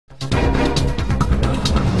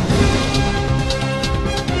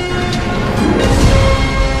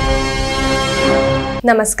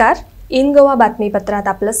नमस्कार, इन गोवा बातमीपत्रात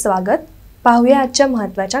आपलं स्वागत। पाहूया आजच्या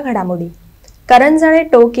महत्त्वाच्या घडामोडी। करंजाळे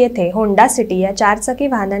टोक येथे होंडा सिटी या चारचाकी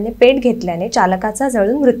वाहनाने पेट घेतल्याने चालकाचा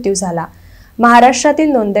जळून मृत्यू झाला। महाराष्ट्रातील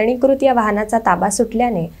नोंदणीकृत या वाहनाचा ताबा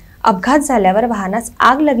सुटल्याने अपघात झाल्यावर वाहनास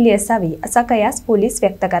आग लागली असावी असा कयास पोलीस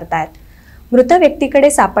व्यक्त करतात। मृत व्यक्तीकडे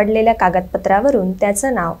सापडलेल्या कागदपत्रावरून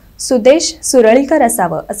त्याचं नाव सुदेश सुरळीकर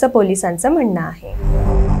असावं असं पोलिसांचं म्हणणं आहे।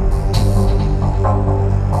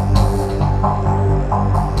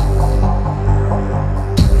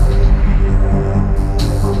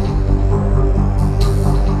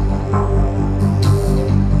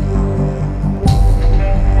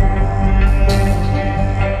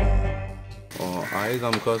 आज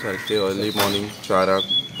आमकां सारकें अर्ली मॉर्निंग 4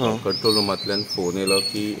 कंट्रोल रूमांतल्यान फोन येयलो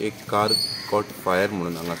की एक कार कॉट फायर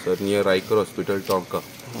म्हणून हांगासर near Raikar hospital tonka.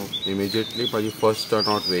 Immediately म्हाजी first turn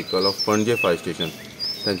out vehicle of Panaji fire station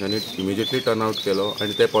तांच्यांनी इमिजिएटली टर्न आउट केलो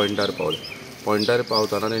आनी ते पॉयंटार पावले। पॉयंटार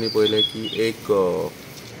पावतना तेणी पळयलें की एक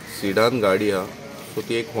सिडान गाडी आहा, सो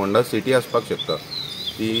ती एक होंडा सिटी आसपाक शकता।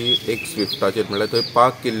 ती एक स्विफ्टाचेर म्हळ्यार थंय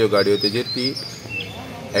पार्क केल्ल्यो गाडयो तेजेर ती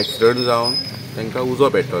एक्सिडंट जावन तांकां उजो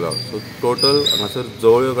पेट्टलो। सो टोटल हांगासर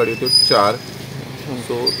जवळ्यो गाडयो त्यो 4।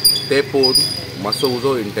 सो ते पळोवन मातसो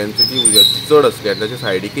उजो इंटेन्सिटी उज्याची चड आसली आनी ताच्या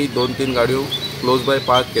सायडीकय 2-3 गाडयो क्लोज बाय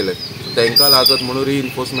पार्क केले। सो तांकां लागत म्हणून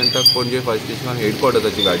रिइन्फोर्समेंटाक पणजे फायर स्टेशनाक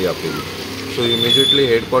हेडक्वॉर्टर्साची गाडी आपयली। सो इमिजिएटली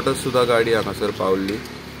हेडक्वॉर्टर्स सुद्दां गाडी हांगासर पावल्ली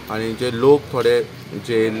आनी जे लोक थोडे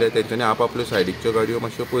जे येयल्ले तेंच्यांनी आपआपल्यो सायडीकच्यो गाडयो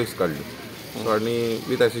मातश्यो पयस काडल्यो। सो आनी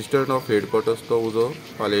विथ एसिस्टंट ऑफ हेडक्वॉर्टर्स तो उजो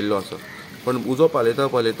पालयल्लो आसा। पण उजो पालयता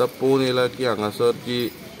पळोवन येयला की हांगासर जी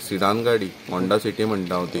सिडान गाडी होंडा सिटी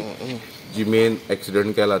म्हणटा हांव ती जी मेन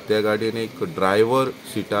एक्सिडंट केला त्या गाडयेन एक ड्रायव्हर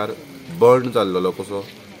सिटार बर्न जाल्लो कसो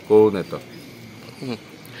कळून येता।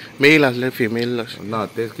 मेल आसले फिमेल ना,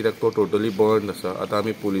 ते कित्याक तो टोटली बर्न आसा। आतां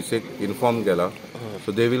आमी पुलिसेक इन्फॉर्म केला,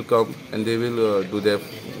 सो they will come and they will do their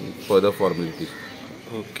further formalities.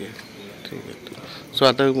 Okay, ठीक आहे। सो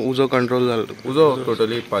आतां उजो कंट्रोल जालो, उजो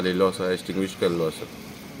टोटली पालयल्लो आसा, एक्सटिंग्विश केल्लो आसा।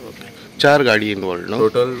 4 गाडी इन्वॉल्व न्हू?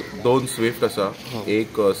 टोटल 2 स्विफ्ट आसा,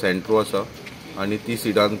 एक सेंट्रो आसा आनी ती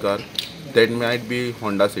sedan car that might B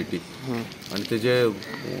Honda city. आनी तेजे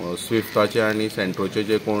स्विफ्टाचे आनी सेंट्रोचे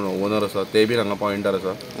जे कोण ओनर आसा ते बी हांगा पॉयंटार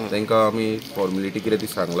आसा। तांकां आमी फॉर्मेलिटी कितें ती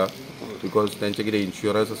सांगला, बिकॉज तेंचे कितें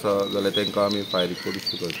इन्शुरन्स आसा जाल्यार तांकां आमी फायर रिपोर्ट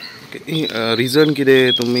इश्यू करता। रिजन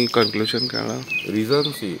कितें तुमी कन्क्लुजन काढला?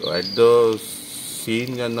 Region C at the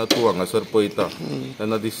scene जेन्ना तूं हांगासर पळयता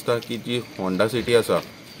तेन्ना दिसता की जी होंडा सिटी आसा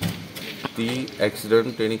ती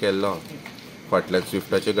एक्सिडंट तेणी केल्लो फाटल्यान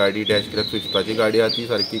स्विफ्टाची गाडी डॅश कित्याक स्विफ्टाची गाडी आहा ती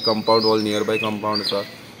सारकी compound wall near by compound आसा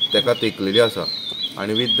तेका तेकलेली आसा।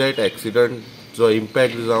 आनी विथ दॅट एक्सिडंट जो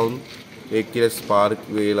इम्पॅक्ट जावन एक कितें स्पार्क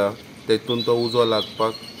येयला तेतून तो उजो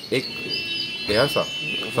लागपाक एक हे आसा,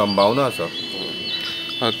 संभावना आसा।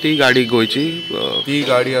 ती गाडी गोंयची? ती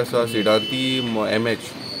गाडी आसा सिडान, ती MH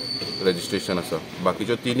रजिस्ट्रेशन आसा।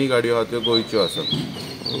 बाकीच्यो 3 गाडयो आहा त्यो गोंयच्यो आसा।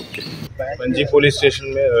 ओके। पणजी पुलिस स्टेशन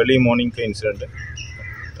में अर्ली मॉर्निंग का इंसिडेंट है।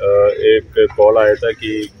 एक कॉल आया था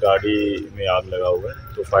कि गाड़ी में आग लगा हुआ है,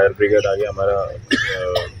 तो फायर ब्रिगेड आ गया। हमारा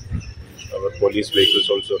police vehicles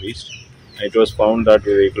also reached. It was found that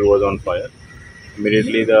the vehicle was on fire.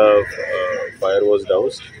 Immediately the fire was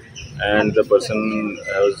doused and the person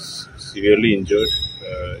was severely injured,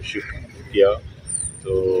 shift किया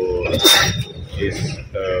तो is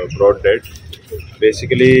brought dead.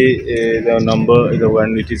 Basically the number when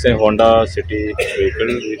it is a Honda City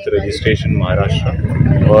vehicle with registration Maharashtra,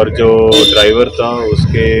 और जो driver था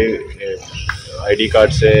उसके ID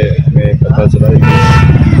card से हमें पता चला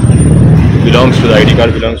belongs to the ID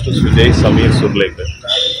card belongs to Sudesh Sameer सुरलेकर।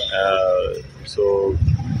 So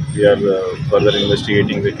we are further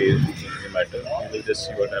investigating the case matter. We will just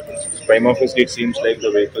see what happens. Prima facie it seems like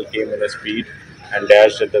the vehicle came in a speed and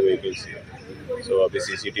dashed at the vehicles here. So अभी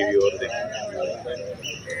CCTV और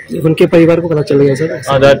देखेंगे। उनके परिवार को पता चल गया sir?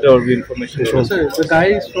 That all the information. Sir, the guy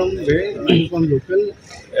is from where? From local?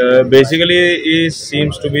 Basically, he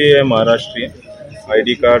seems to be a Maharashtrian. ID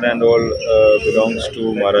card and all belongs to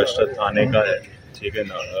Maharashtra थाने का है, ठीक है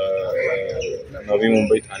ना? नवी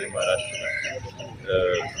मुंबई थाने Maharashtra.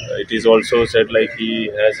 It is also said like he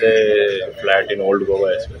has a flat in Old Goa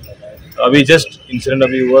as well. अभी just incident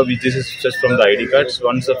अभी हुआ, this is just from the ID cards.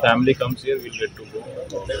 Once the family comes here, we'll get to go.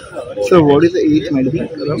 So what is the age, maybe?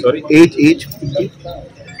 Sorry? Age? Age,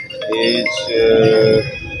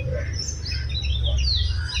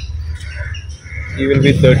 he will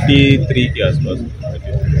be 33 के आसपास।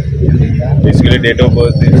 Basically date of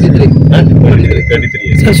birth is 33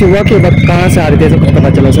 years. Sir सुबह के वक्त कहाँ से आ रहे थे, सब कुछ पता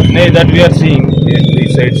चला सर? नहीं, that we are seeing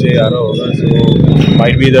east side से आ रहा होगा, so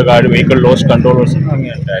might be the vehicle lost control or something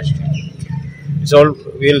and dashed. it's all,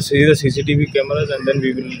 we'll see the CCTV cameras and then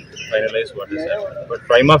we will finalize what is happened. But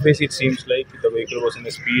prima facie, it seems like the vehicle was in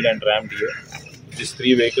a speed and rammed here. These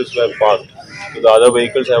 3 vehicles were parked. So the other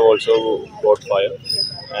vehicles have also caught fire.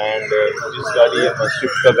 And जिस गाड़ी है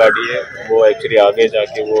Swift का गाड़ी है वो actually आगे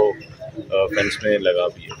जाके वो फेंस में लगा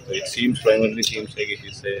भी है. So it seems primarily seems like it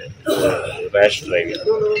is a rash driving.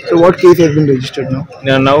 So what case has been registered now?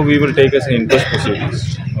 Now we will take as an inquest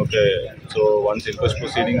proceedings. Okay. So once inquest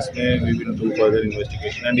proceedings में we will do further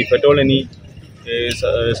investigation, and if at all any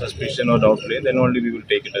suspicion or doubt play, then only we will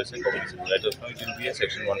take it as a cognizance. That is why it will be a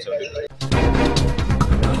section 175.